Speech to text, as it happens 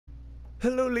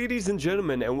Hello ladies and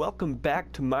gentlemen, and welcome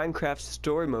back to Minecraft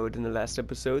Story Mode. In the last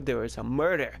episode there was a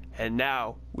murder, and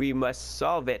now we must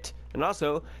solve it. And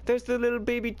also, there's the little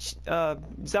baby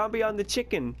zombie on the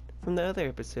chicken from the other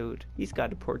episode. He's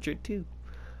got a portrait too.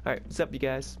 Alright, what's up you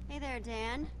guys? Hey there,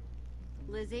 Dan.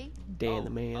 Lizzie. Dan the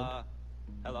man.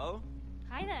 Hello?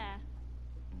 Hi there.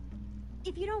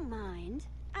 If you don't mind,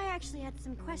 I actually had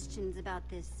some questions about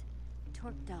this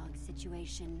Torque Dog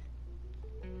situation.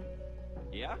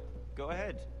 Yeah? Go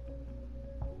ahead.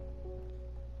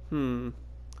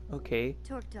 Okay.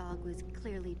 Torque Dog was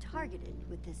clearly targeted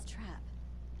with this trap.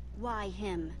 Why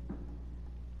him?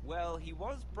 Well, he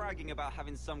was bragging about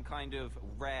having some kind of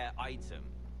rare item.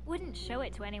 Wouldn't show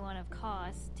it to anyone, of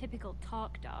course. Typical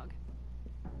talk dog.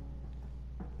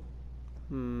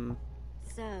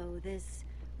 So, this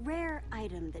rare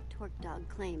item that Torque Dog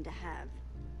claimed to have.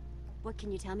 What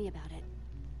can you tell me about it?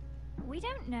 We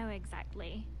don't know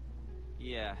exactly.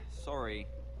 Yeah, sorry.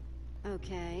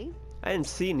 Okay. I didn't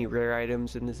see any rare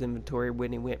items in his inventory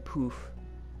when he went poof.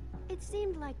 It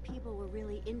seemed like people were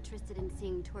really interested in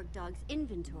seeing Torque Dog's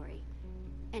inventory.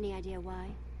 Any idea why?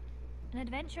 An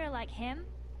adventurer like him,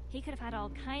 he could have had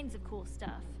all kinds of cool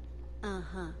stuff.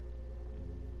 Uh-huh.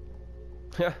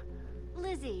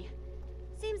 Lizzie,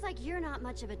 seems like you're not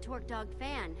much of a Torque Dog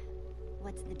fan.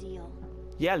 What's the deal?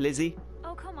 Yeah, Lizzie.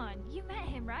 Oh, come on. You met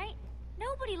him, right?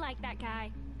 Nobody liked that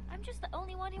guy. I'm just the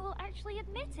only one who will actually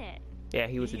admit it. Yeah,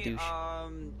 he was a douche.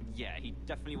 Yeah, he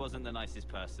definitely wasn't the nicest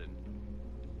person.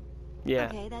 Yeah.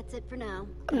 Okay, that's it for now.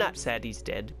 I'm not sad he's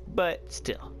dead, but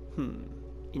still.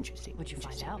 Interesting. What'd you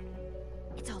find out?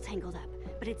 It's all tangled up,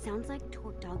 but it sounds like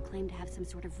Torque Dog claimed to have some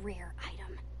sort of rare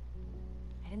item.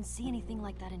 I didn't see anything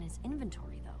like that in his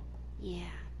inventory, though.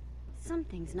 Yeah,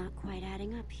 something's not quite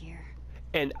adding up here.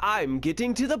 And I'm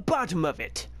getting to the bottom of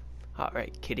it.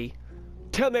 Alright, kitty.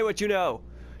 Tell me what you know.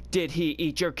 Did he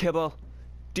eat your kibble?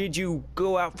 Did you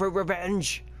go out for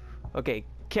revenge? Okay,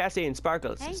 Cassie and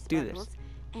Sparkles, Hey, let's do Sparkles. this.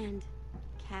 And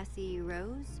Cassie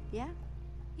Rose, yeah?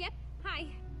 Yep, hi,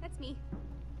 that's me.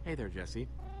 Hey there, Jesse.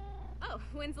 Oh,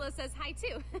 Winslow says hi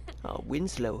too. Oh,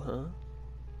 Winslow, huh?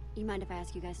 You mind if I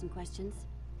ask you guys some questions?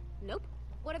 Nope.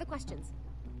 What are the questions?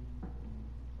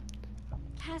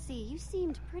 Cassie, you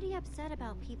seemed pretty upset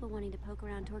about people wanting to poke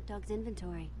around Torque Dog's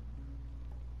inventory.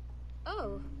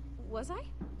 Oh, was I?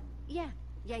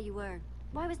 Yeah, you were.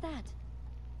 Why was that?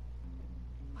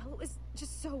 Well, it was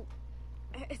just so...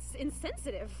 It's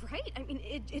insensitive, right? I mean,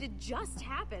 it had just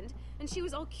happened, and she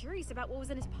was all curious about what was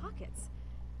in his pockets.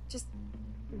 Just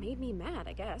made me mad,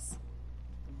 I guess.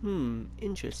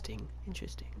 Interesting.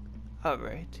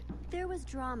 Alright. There was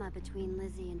drama between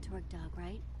Lizzie and Torque Dog,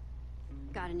 right?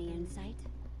 Got any insight?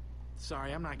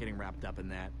 Sorry, I'm not getting wrapped up in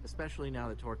that, especially now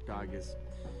that Torque Dog is,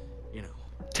 you know.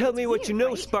 Tell me what you Weird,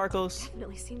 know, right? Sparkles.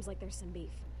 Definitely seems like there's some beef.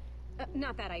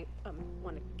 Not that I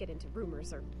want to get into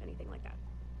rumors or anything like that.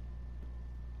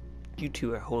 You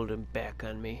two are holding back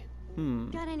on me.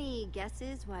 Got any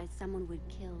guesses why someone would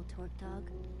kill Torque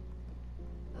Dog?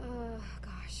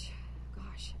 Gosh.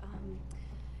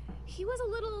 He was a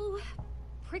little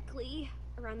prickly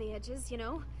around the edges, you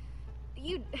know?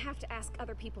 You'd have to ask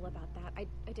other people about that. I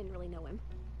didn't really know him.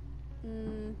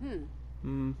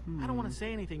 I don't want to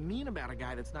say anything mean about a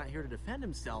guy that's not here to defend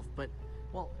himself, but,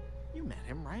 well, you met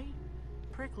him, right?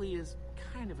 Prickly is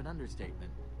kind of an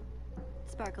understatement.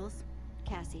 Sparkles,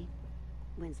 Cassie,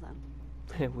 Winslow.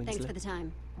 Winslow. Thanks for the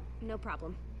time. No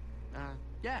problem.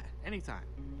 Yeah, anytime.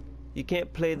 You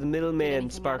can't play the middleman, anything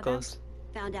out Sparkles.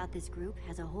 Found out this group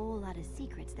has a whole lot of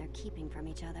secrets they're keeping from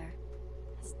each other.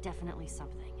 That's definitely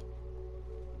something.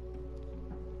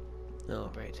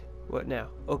 Alright. What now?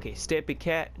 Okay, Stampy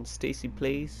Cat and Stacy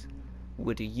Plays.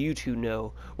 What do you two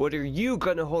know? What are you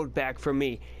gonna hold back from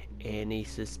me? Any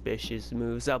suspicious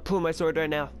moves? I'll pull my sword right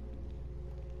now.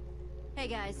 Hey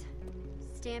guys,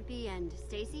 Stampy and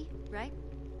Stacy, right?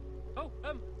 Oh,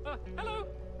 hello!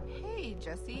 Hey,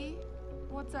 Jesse.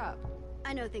 What's up?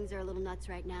 I know things are a little nuts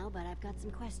right now, but I've got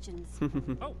some questions.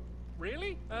 Oh,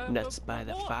 really? Nuts by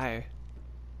the what? fire.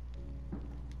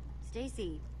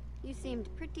 Stacy, you seemed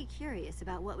pretty curious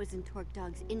about what was in Torque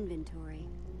Dog's inventory.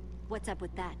 What's up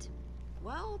with that?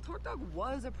 Well, Torque Dog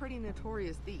was a pretty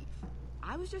notorious thief.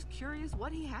 I was just curious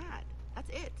what he had. That's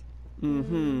it.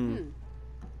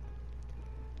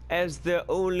 As the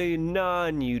only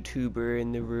non-YouTuber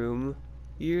in the room,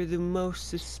 you're the most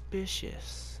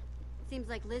suspicious. Seems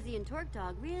like Lizzie and Torque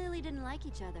Dog really didn't like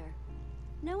each other.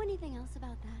 Know anything else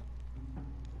about that?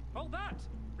 Oh, that!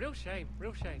 Real shame.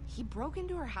 He broke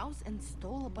into her house and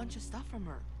stole a bunch of stuff from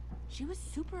her. She was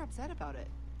super upset about it.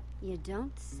 You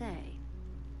don't say.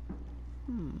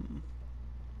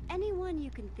 Anyone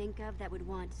you can think of that would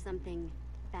want something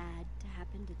bad to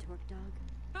happened to Torque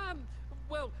Dog?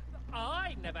 Well,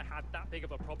 I never had that big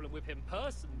of a problem with him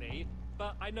personally,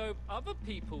 but I know other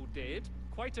people did.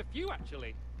 Quite a few,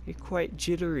 actually. You're quite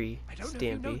jittery, I don't know if you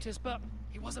Stampy. noticed, but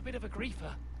he was a bit of a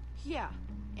griefer. Yeah,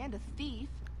 and a thief.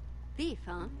 Thief,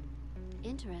 huh?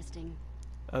 Interesting.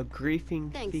 A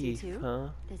griefing Thanks, you thief, two. huh?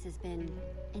 This has been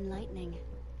enlightening.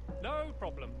 No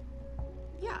problem.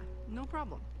 Yeah, no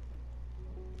problem.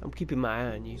 I'm keeping my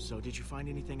eye on you. So did you find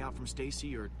anything out from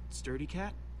Stacy or Sturdy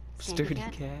Cat? Sturdy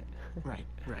Cat? cat. Right.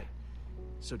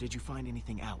 So did you find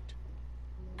anything out?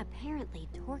 Apparently,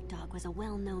 Torque Dog was a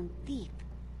well-known thief.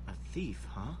 A thief,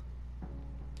 huh?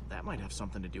 That might have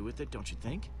something to do with it, don't you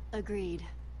think? Agreed.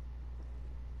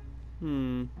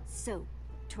 So,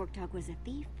 Torque Dog was a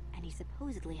thief, and he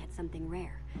supposedly had something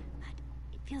rare. But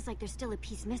it feels like there's still a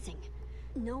piece missing.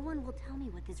 No one will tell me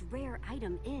what this rare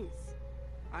item is.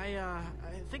 I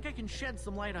think I can shed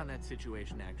some light on that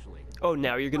situation, actually. Oh,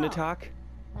 now you're gonna Well. talk?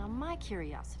 Now my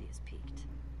curiosity is piqued.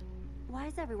 Why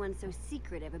is everyone so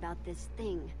secretive about this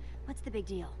thing? What's the big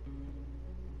deal?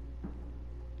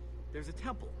 There's a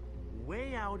temple,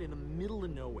 way out in the middle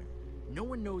of nowhere. No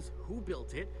one knows who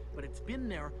built it, but it's been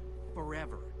there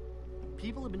forever.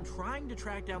 People have been trying to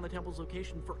track down the temple's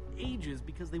location for ages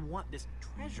because they want this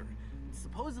treasure. It's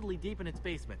supposedly deep in its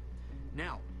basement.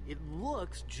 Now, it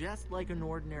looks just like an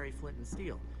ordinary flint and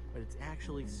steel, but it's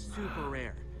actually super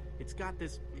rare. It's got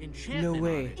this enchantment No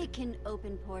way. on it. It can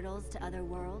open portals to other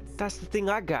worlds. That's the thing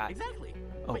I got. Exactly.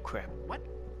 Oh, Wait, crap. What?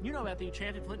 You know about the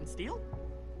enchanted flint and steel?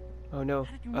 Oh no.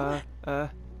 How did you know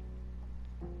that?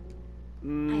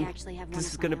 I actually have one This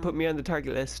of is my gonna own. put me on the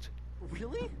target list.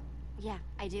 Really? Yeah,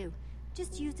 I do.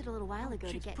 Just used it a little while ago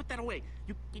to Jeez, get... put that away.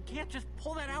 You can't just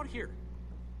pull that out here.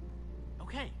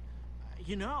 Okay.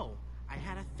 You know, I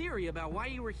had a theory about why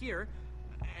you were here,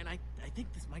 and I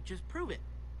think this might just prove it.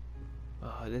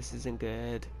 Oh, this isn't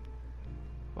good.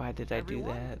 Why did I do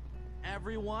Everyone? that?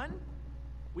 Everyone?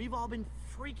 We've all been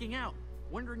freaking out,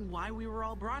 wondering why we were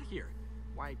all brought here.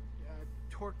 Why,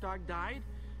 Torque Dog died,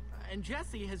 and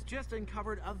Jesse has just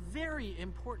uncovered a very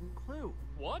important clue.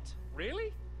 What?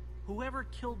 Really? Whoever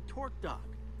killed Torque Dog,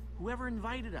 whoever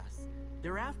invited us,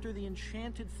 they're after the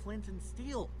enchanted flint and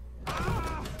steel.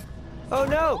 Oh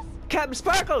no!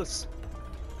 CaptainSparklez!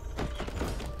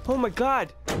 Oh my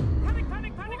god! Panic,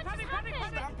 panic, panic, panic, panic,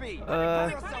 panic! Stampy! Uh,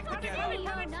 Pull yourself together! No,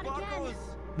 not again.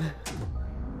 Sparklez!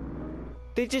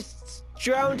 They just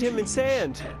drowned him in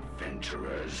sand.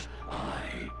 Adventurers,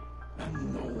 I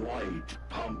am the White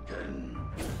Pumpkin.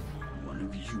 One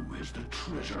of you is the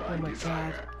treasure I my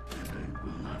desire, and I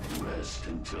will not rest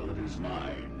until it is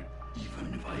mine,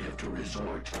 even if I have to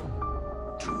resort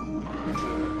to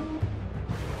murder.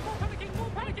 More panicking, more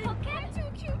panicking! I'm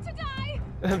too cute to die!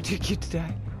 I'm too cute to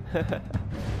die.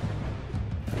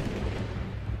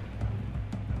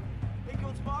 Think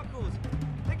on Sparklez!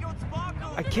 Think on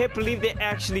Sparklez! I can't believe they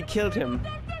actually killed him. Whoa,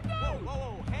 whoa,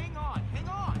 whoa! Hang on, hang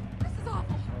on! This is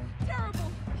awful.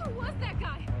 Terrible. Who was that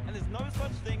guy? And there's no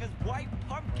such thing as white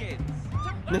pumpkins!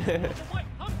 The white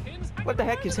pumpkins What the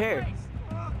heck is hair?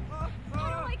 I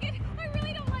don't like it. I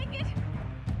really don't like it.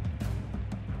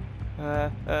 I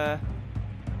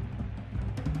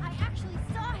actually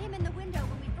saw him in the window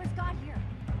when we first got here.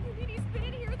 You mean he's been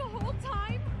in here the whole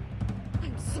time?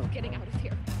 I'm so getting out of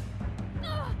here.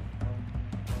 Ugh.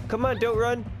 Come on, don't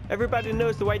run. Everybody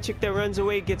knows the white chick that runs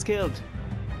away gets killed.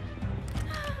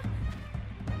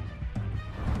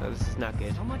 Oh, this is not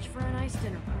good. So much for a nice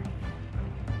dinner party.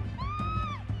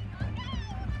 I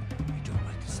don't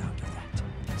like the sound of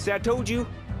that. See, I told you.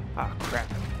 Ah, crap.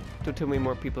 Don't tell me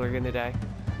more people are gonna die.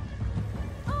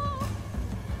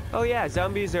 Oh yeah,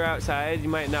 zombies are outside. You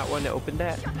might not want to open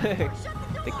that.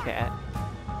 The cat.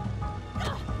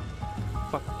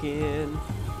 Fucking.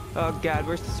 Oh god,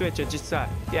 where's the switch? I just saw it.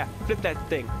 Yeah, flip that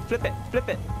thing. Flip it, flip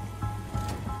it.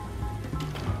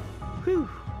 Whew.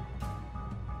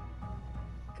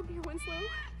 Come here, Winslow.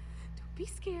 Don't be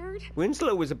scared.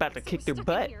 Winslow was about to So kick we're their stuck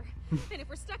butt. in here. And if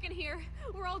we're stuck in here,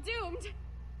 we're all doomed.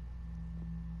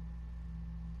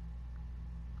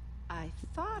 I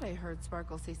thought I heard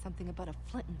Sparkle say something about a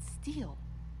flint and steel.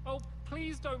 Oh,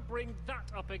 please don't bring that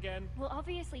up again. Well,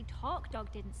 obviously Torque Dog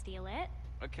didn't steal it.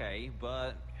 Okay,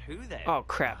 but who then? Oh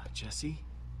crap. Jesse?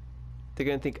 They're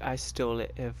gonna think I stole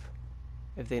it if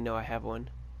they know I have one.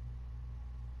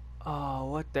 Oh,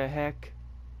 what the heck?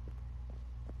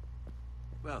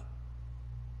 Well,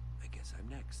 I guess I'm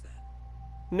next then.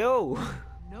 No.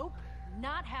 Nope,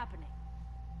 not happening.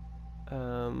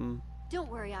 Don't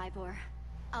worry, Ivor.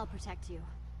 I'll protect you.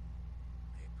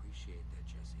 I appreciate that,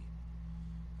 Jesse.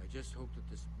 I just hope that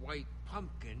this white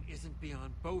pumpkin isn't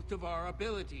beyond both of our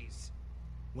abilities.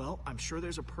 Well, I'm sure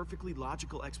there's a perfectly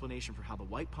logical explanation for how the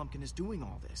White Pumpkin is doing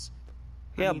all this.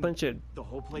 Yeah, I mean, a bunch of the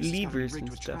whole place is levers rigged and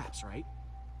with stuff. traps, right?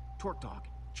 Torque Dog,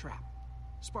 trap.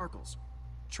 Sparkles,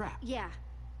 trap. Yeah.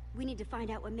 We need to find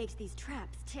out what makes these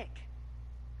traps tick.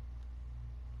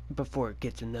 Before it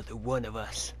gets another one of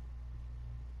us.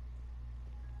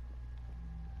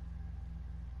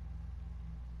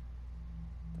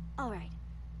 All right.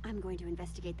 I'm going to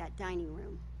investigate that dining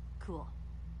room. Cool.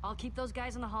 I'll keep those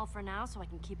guys in the hall for now so I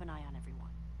can keep an eye on everyone.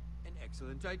 An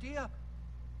excellent idea.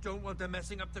 Don't want them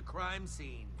messing up the crime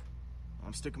scene.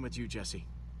 I'm sticking with you, Jesse.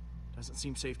 Doesn't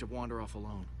seem safe to wander off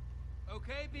alone.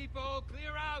 Okay, people,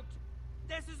 clear out.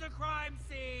 This is a crime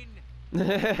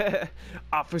scene.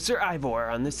 Officer Ivor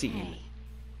on the scene. Hey,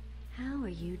 how are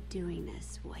you doing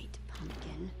this, White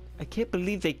Pumpkin? I can't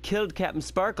believe they killed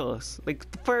CaptainSparklez. Like,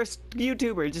 the first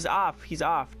YouTuber, just off. He's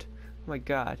offed. Oh my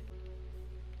god.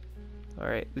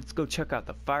 Alright, let's go check out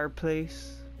the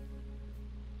fireplace.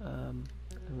 I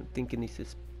don't think any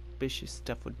suspicious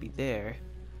stuff would be there.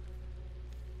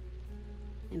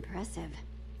 Impressive.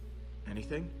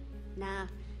 Anything? Nah,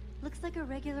 looks like a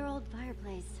regular old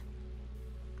fireplace.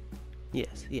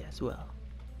 Yes, well.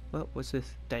 Well, what's this?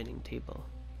 Dining table.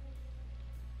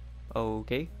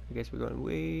 Okay, I guess we're going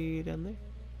way down there.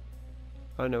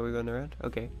 Oh no, we're going around?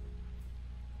 Okay.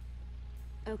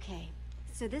 Okay,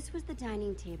 so this was the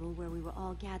dining table where we were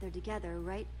all gathered together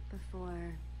right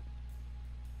before...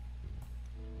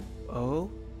 Oh,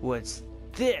 what's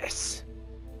this?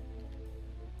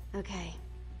 Okay,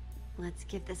 let's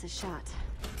give this a shot.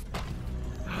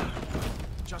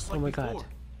 Just like Oh my before.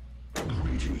 god.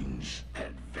 Greetings,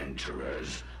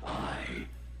 adventurers. I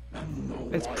am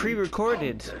the It's White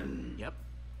pre-recorded. Pumpkin. Yep.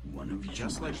 One of you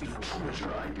Just like is the before.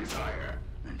 treasure I desire,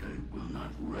 and I will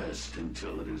not rest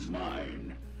until it is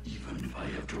mine, even if I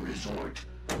have to resort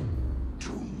to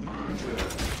murder.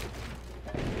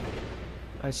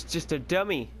 It's just a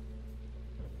dummy.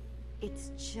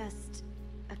 It's just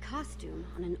a costume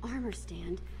on an armor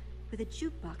stand with a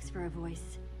jukebox for a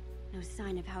voice. No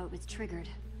sign of how it was triggered.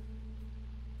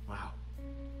 Wow.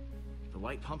 The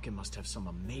White Pumpkin must have some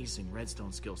amazing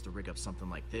redstone skills to rig up something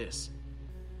like this.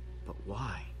 But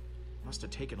why? Must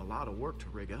have taken a lot of work to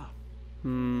rig up. He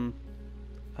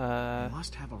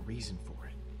must have a reason for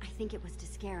it. I think it was to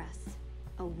scare us.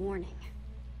 A warning.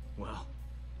 Well,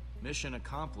 mission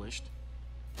accomplished.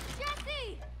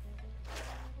 Jesse!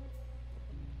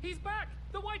 He's back!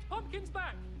 The White Pumpkin's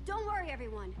back! Don't worry,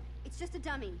 everyone. It's just a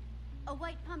dummy. A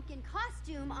white pumpkin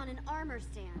costume on an armor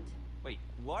stand. Wait,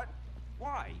 what?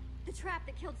 Why? The trap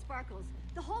that killed Sparklez.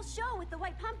 The whole show with the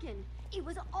white pumpkin. It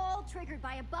was all triggered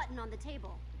by a button on the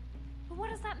table. But what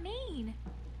does that mean?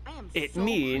 I am It so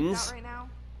means- creeped out right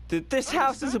now. This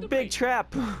house is a big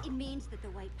trap. It means that the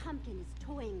white pumpkin is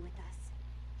toying with us.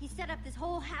 He set up this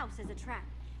whole house as a trap.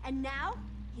 And now,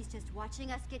 he's just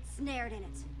watching us get snared in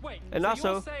it. Wait, And so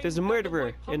also, you're saying there's a that the murderer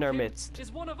White in our Pumpkin midst.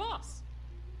 Is one of us?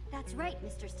 That's right,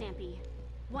 Mr. Stampy.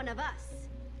 One of us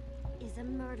is a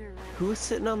murderer. Who's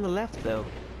sitting on the left, though?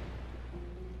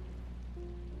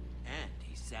 And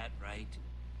he sat right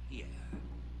here.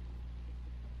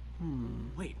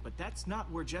 Wait, but that's not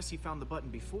where Jesse found the button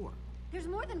before. There's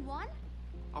more than one?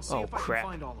 I'll see Oh, if I crap.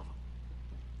 can find all of them.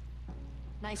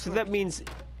 Nice So work. that means...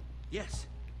 Yes,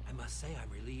 I must say I'm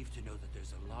relieved to know that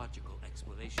there's a logical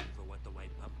explanation for what the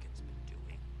White Pumpkin's been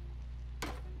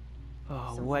doing.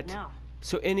 Oh, So what? now?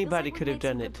 So Feels anybody like could we've have made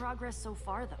some done good it. progress so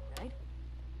far, though, right?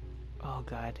 Oh,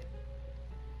 God.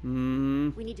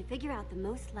 We need to figure out the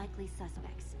most likely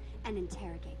suspects and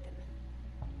interrogate them.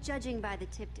 Judging by the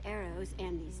tipped arrows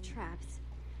and these traps,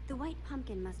 the white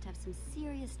pumpkin must have some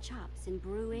serious chops in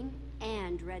brewing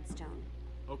and redstone.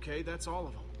 Okay, that's all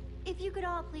of them. If you could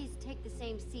all please take the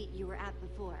same seat you were at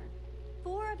before.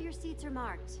 4 of your seats are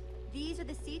marked. These are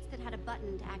the seats that had a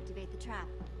button to activate the trap.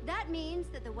 That means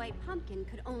that the white pumpkin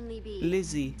could only be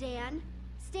Lizzie. Dan,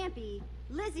 Stampy,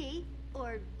 Lizzie,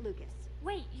 or Lucas.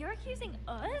 Wait, you're accusing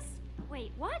us?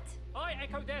 Wait, what? I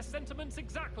echo their sentiments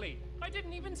exactly. I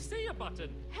didn't even see a button.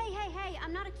 Hey,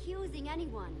 I'm not accusing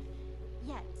anyone.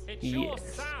 Yet. It sure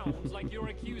Yes. sounds like you're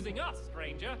accusing us,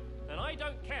 stranger, and I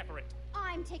don't care for it.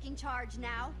 I'm taking charge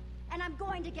now, and I'm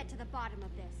going to get to the bottom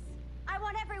of this. I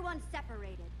want everyone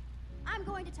separated. I'm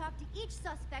going to talk to each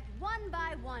suspect one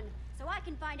by one, so I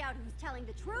can find out who's telling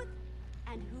the truth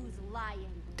and who's lying.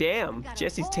 Damn, We've got a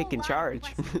Jesse's whole taking lot of charge.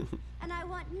 questions, and I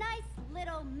want nice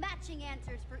little matching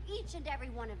answers for each and every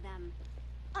one of them.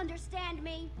 Understand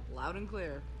me? Loud and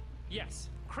clear. Yes,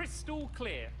 crystal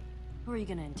clear. Who are you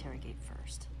gonna interrogate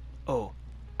first? Oh,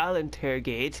 I'll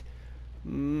interrogate...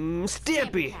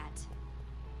 Stampy! Cat.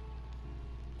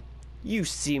 You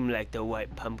seem like the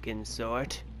white pumpkin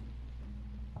sort.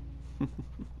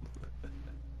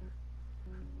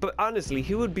 But honestly,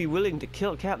 he would be willing to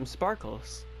kill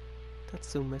CaptainSparklez. That's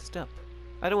so messed up.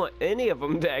 I don't want any of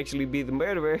them to actually be the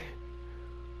murderer.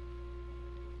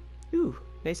 Ooh,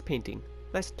 nice painting.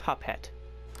 Nice top hat.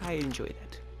 I enjoy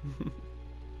that.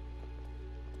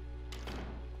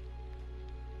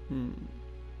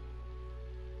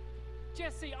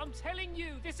 Jesse, I'm telling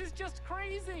you, this is just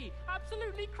crazy.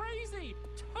 Absolutely crazy.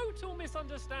 Total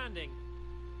misunderstanding.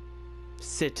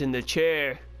 Sit in the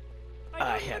chair. I don't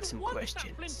have even some want questions.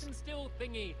 That flint and steel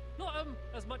thingy. Not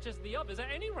as much as the others, at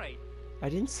any rate. I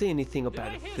didn't say anything Did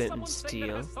about I a hear flint someone and say that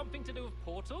steel. has something to do with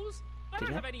portals? I Did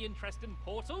don't I? have any interest in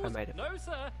portals. I might have. No,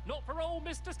 sir. Not for old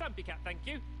Mr. Stampy Cat, thank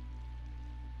you.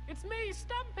 It's me,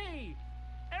 Stampy!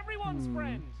 Everyone's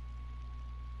friend.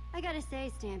 I gotta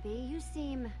say, Stampy, you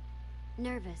seem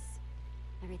nervous.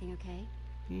 Everything okay?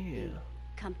 Yeah.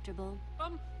 Comfortable?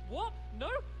 What? No,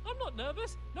 I'm not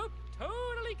nervous. Nope,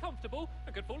 totally comfortable.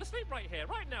 I could fall asleep right here,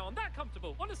 right now. I'm that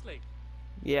comfortable, honestly.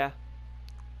 Yeah.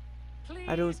 Please,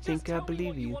 I don't just think I tell me believe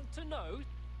what you. You want to know.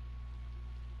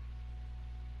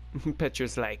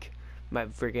 Petra's like my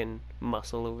friggin'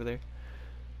 muscle over there.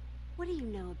 What do you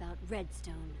know about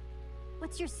redstone?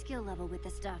 What's your skill level with the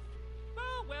stuff?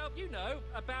 Oh, well, you know,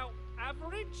 about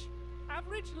average?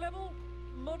 Average level?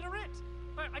 Moderate?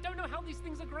 I don't know how these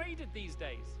things are graded these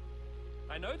days.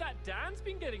 I know that Dan's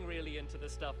been getting really into the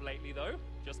stuff lately, though.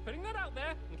 Just putting that out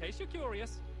there, in case you're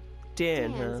curious.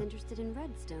 Dan, Dan's huh? interested in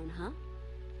redstone, huh?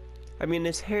 I mean,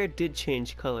 his hair did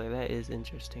change color. That is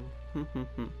interesting.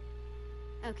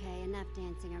 Okay, enough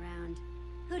dancing around.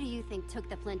 Who do you think took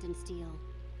the flint and steel?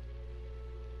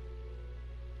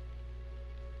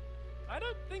 I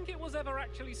don't think it was ever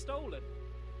actually stolen.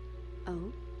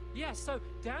 Oh? Yeah, so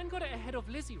Dan got it ahead of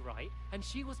Lizzie, right? And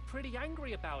she was pretty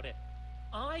angry about it.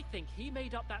 I think he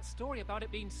made up that story about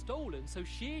it being stolen so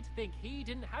she'd think he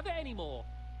didn't have it anymore.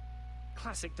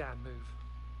 Classic Dan move.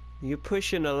 You're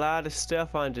pushing a lot of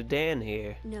stuff onto Dan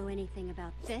here. Know anything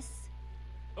about this?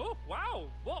 Oh, wow!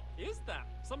 What is that?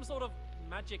 Some sort of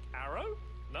magic arrow?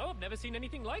 No, I've never seen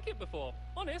anything like it before.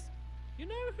 Honest. You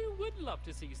know who would love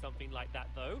to see something like that,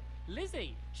 though?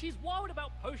 Lizzie. She's wild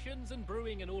about potions and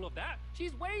brewing and all of that.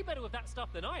 She's way better with that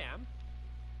stuff than I am.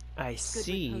 I Good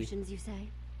see. with potions, you say?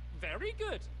 Very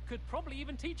good. Could probably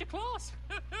even teach a class.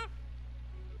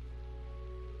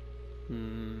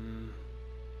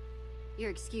 You're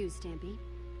excused, Stampy.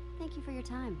 Thank you for your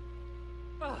time.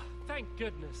 Oh, thank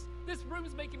goodness. This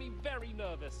room's making me very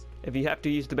nervous. If you have to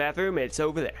use the bathroom, it's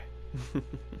over there.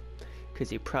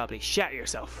 Because you probably shat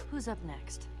yourself. Who's up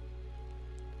next?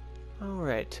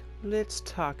 Alright, let's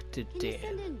talk to Can Dan. you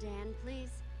send in Dan,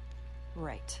 please?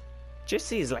 Right.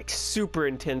 Jessie is like super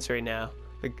intense right now.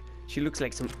 Like, she looks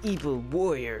like some evil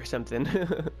warrior or something.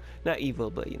 Not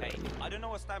evil, but you know. Hey, I don't know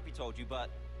what Stampy told you,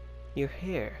 but Your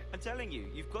hair. I'm telling you,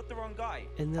 you've got the wrong guy.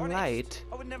 In the Honest, light,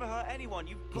 I would never hurt anyone.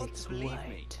 You've got it's to believe me.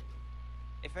 white.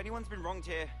 If anyone's been wronged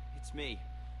here, it's me.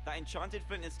 That enchanted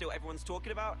flint and steel everyone's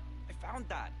talking about, I found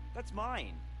that. That's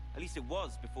mine. At least it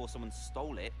was before someone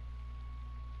stole it.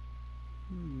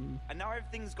 And now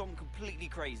everything's gone completely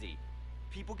crazy.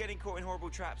 People getting caught in horrible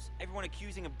traps, everyone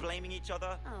accusing and blaming each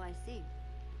other. Oh, I see.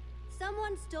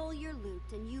 Someone stole your loot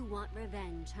and you want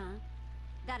revenge, huh?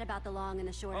 That about the long and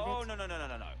the short of it? Oh, no.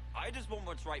 I just want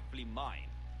what's rightfully mine.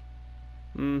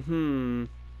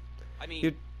 I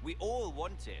mean, we all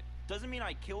want it. Doesn't mean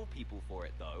I kill people for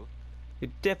it, though.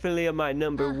 You're definitely on my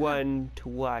number one to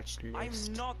watch list.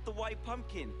 I'm not the White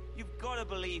Pumpkin. You've got to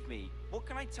believe me. What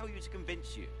can I tell you to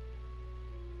convince you?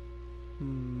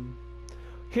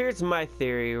 Here's my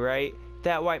theory, right?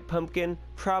 That White Pumpkin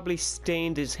probably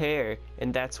stained his hair,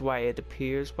 and that's why it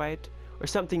appears white, or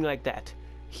something like that.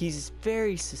 He's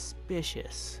very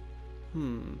suspicious.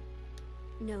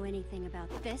 Know anything about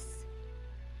this?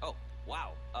 Oh,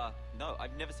 wow. No,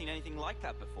 I've never seen anything like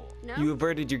that before. No? You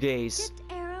averted your gaze.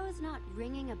 Tipped arrows not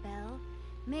ringing a bell?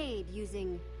 Made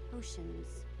using potions.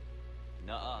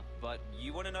 Nuh-uh, but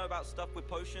you want to know about stuff with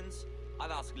potions? I'd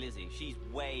ask Lizzie. She's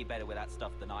way better with that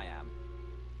stuff than I am.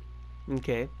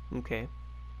 Okay.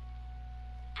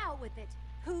 Out with it!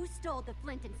 Who stole the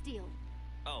flint and steel?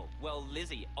 Oh, well,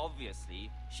 Lizzie,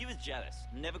 obviously. She was jealous.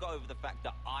 Never got over the fact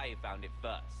that I found it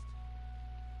first.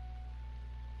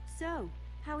 So,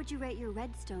 how would you rate your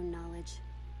redstone knowledge?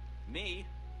 Me?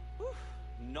 Whew,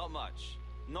 not much.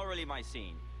 Not really my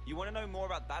scene. You want to know more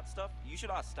about that stuff? You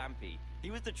should ask Stampy.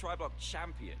 He was the Tri-Block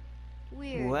champion.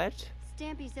 Weird. What?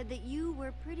 Stampy said that you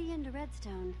were pretty into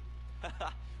redstone.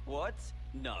 What?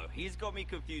 No, he's got me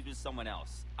confused with someone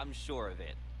else. I'm sure of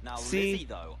it. Now, See? Lizzie,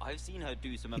 though, I've seen her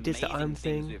do some He does the amazing arm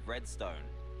things thing. with redstone.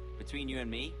 Between you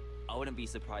and me, I wouldn't be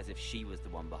surprised if she was the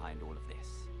one behind all of this.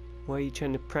 Why are you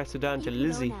trying to press it on to You can go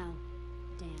Lizzie? now,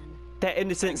 Dan. That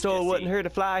innocent Thanks, soul Jesse. wouldn't hurt a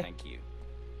fly. Thank you.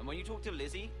 And when you talk to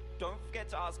Lizzie, don't forget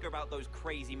to ask her about those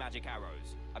crazy magic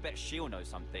arrows. I bet she'll know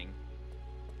something.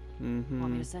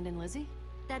 Want me to send in Lizzie?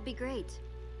 That'd be great.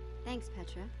 Thanks,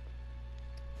 Petra.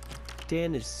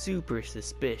 Dan is super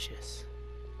suspicious.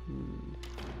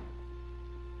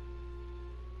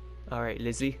 Alright,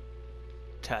 Lizzie.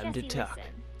 Time Jesse, to talk.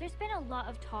 listen. There's been a lot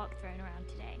of talk thrown around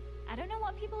today. I don't know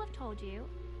what people have told you.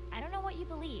 I don't know what you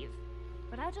believe.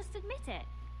 But I'll just admit it.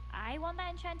 I want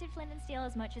that enchanted flint and steel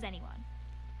as much as anyone.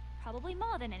 Probably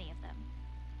more than any of them.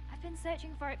 I've been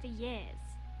searching for it for years.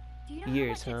 Do you know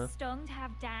Years, how much huh? it stung to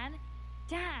have Dan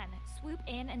swoop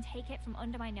in and take it from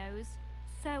under my nose?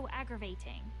 So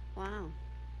aggravating. Wow.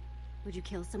 Would you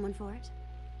kill someone for it?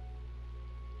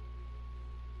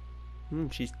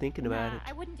 She's thinking about Nah, it.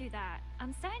 I wouldn't do that.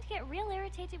 I'm starting to get real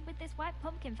irritated with this white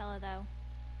pumpkin fella, though.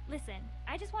 Listen,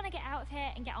 I just want to get out of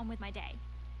here and get on with my day.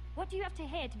 What do you have to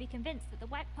hear to be convinced that the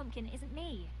white pumpkin isn't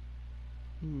me?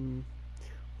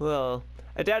 Well,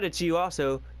 I doubt it's you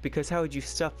also, because how would you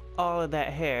stuff all of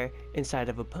that hair inside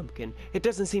of a pumpkin? It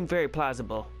doesn't seem very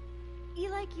plausible. You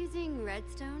like using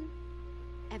redstone?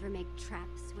 Ever make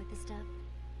traps with the stuff?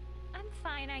 I'm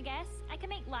fine, I guess. I can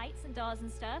make lights and doors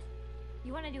and stuff.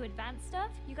 You want to do advanced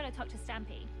stuff? You gotta talk to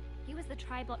Stampy. He was the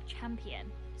tri-block champion.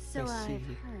 So I see.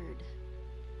 I've heard.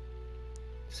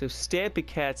 So Stampy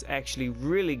Cat's actually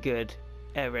really good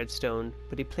at redstone,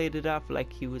 but he played it off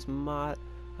like he was moderate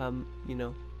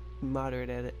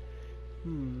at it.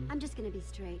 I'm just gonna be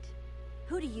straight.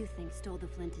 Who do you think stole the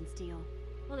flint and steel?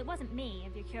 Well, it wasn't me,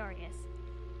 if you're curious.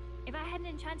 If I had an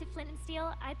enchanted flint and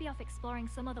steel, I'd be off exploring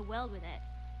some other world with it.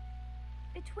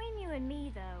 Between you and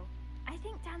me, though, I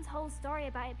think Dan's whole story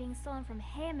about it being stolen from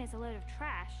him is a load of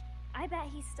trash. I bet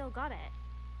he's still got it.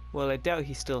 Well, I doubt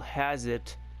he still has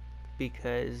it,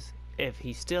 because if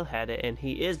he still had it and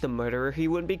he is the murderer, he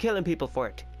wouldn't be killing people for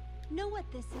it. Know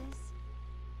what this is?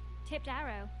 Tipped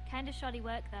arrow. Kinda shoddy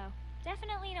work, though.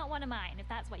 Definitely not one of mine, if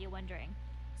that's what you're wondering.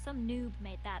 Some noob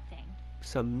made that thing.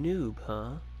 Some noob,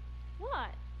 huh? What?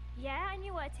 Yeah, I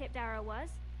knew what a tipped arrow was.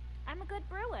 I'm a good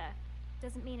brewer.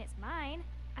 Doesn't mean it's mine.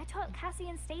 I taught Cassie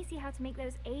and Stacy how to make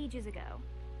those ages ago.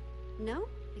 No,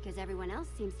 because everyone else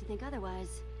seems to think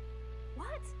otherwise.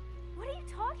 What? What are you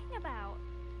talking about?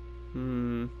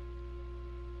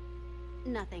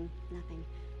 Nothing.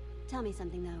 Tell me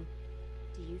something, though.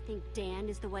 Do you think Dan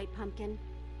is the white pumpkin?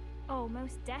 Oh,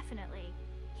 most definitely.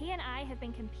 He and I have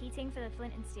been competing for the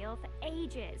flint and steel for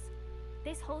ages.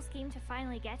 This whole scheme to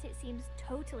finally get it seems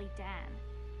totally Dan.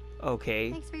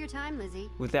 Okay. Thanks for your time, Lizzie.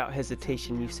 Without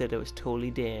hesitation, you said it was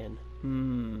totally Dan.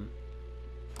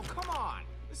 Oh, come on!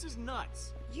 This is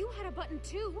nuts! You had a button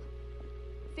too.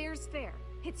 Fair's fair.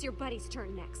 It's your buddy's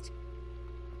turn next.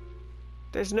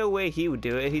 There's no way he would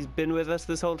do it. He's been with us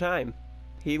this whole time.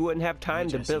 He wouldn't have time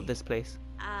to Jesse. build this place.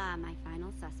 Ah, my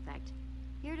final suspect.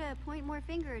 Here to point more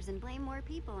fingers and blame more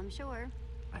people, I'm sure.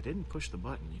 I didn't push the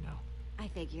button, you know. I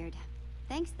figured.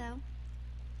 Thanks, though.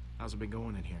 How's it been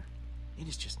going in here? It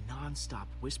is just non-stop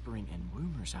whispering and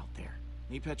rumors out there.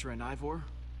 Me, Petra, and Ivor,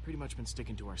 pretty much been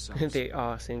sticking to ourselves. They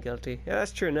all seem guilty. Yeah,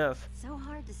 that's true enough. So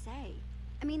hard to say.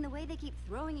 I mean, the way they keep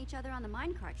throwing each other on the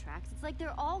minecart tracks, it's like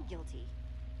they're all guilty.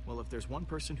 Well, if there's one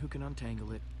person who can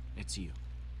untangle it, it's you.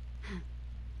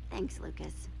 Thanks,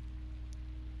 Lucas.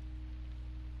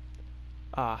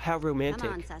 How romantic.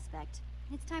 Come on, suspect.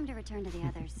 It's time to return to the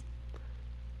others.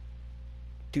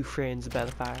 Do friends by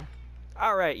the fire.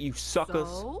 Alright, you suckers.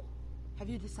 So, have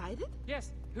you decided?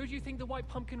 Yes, who do you think the white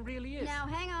pumpkin really is? Now,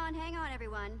 hang on,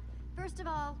 everyone. First of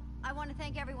all, I want to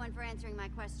thank everyone for answering my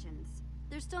questions.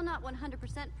 There's still not 100%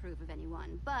 proof of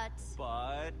anyone, but...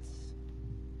 But...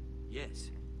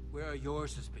 Yes. Where are your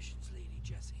suspicions, Lady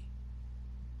Jessie?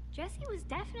 Jesse was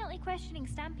definitely questioning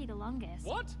Stampy the longest.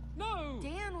 What? No!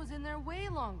 Dan was in there way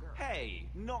longer. Hey,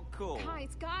 not cool.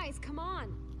 Guys, come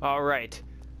on. Alright.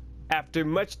 After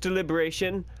much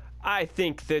deliberation, I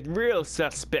think the real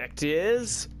suspect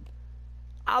is...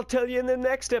 I'll tell you in the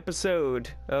next episode,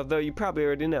 although you probably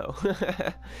already know.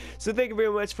 So thank you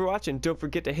very much for watching. Don't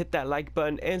forget to hit that like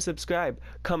button and subscribe.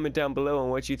 Comment down below on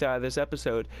what you thought of this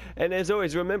episode. And as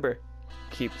always, remember,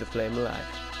 keep the flame alive.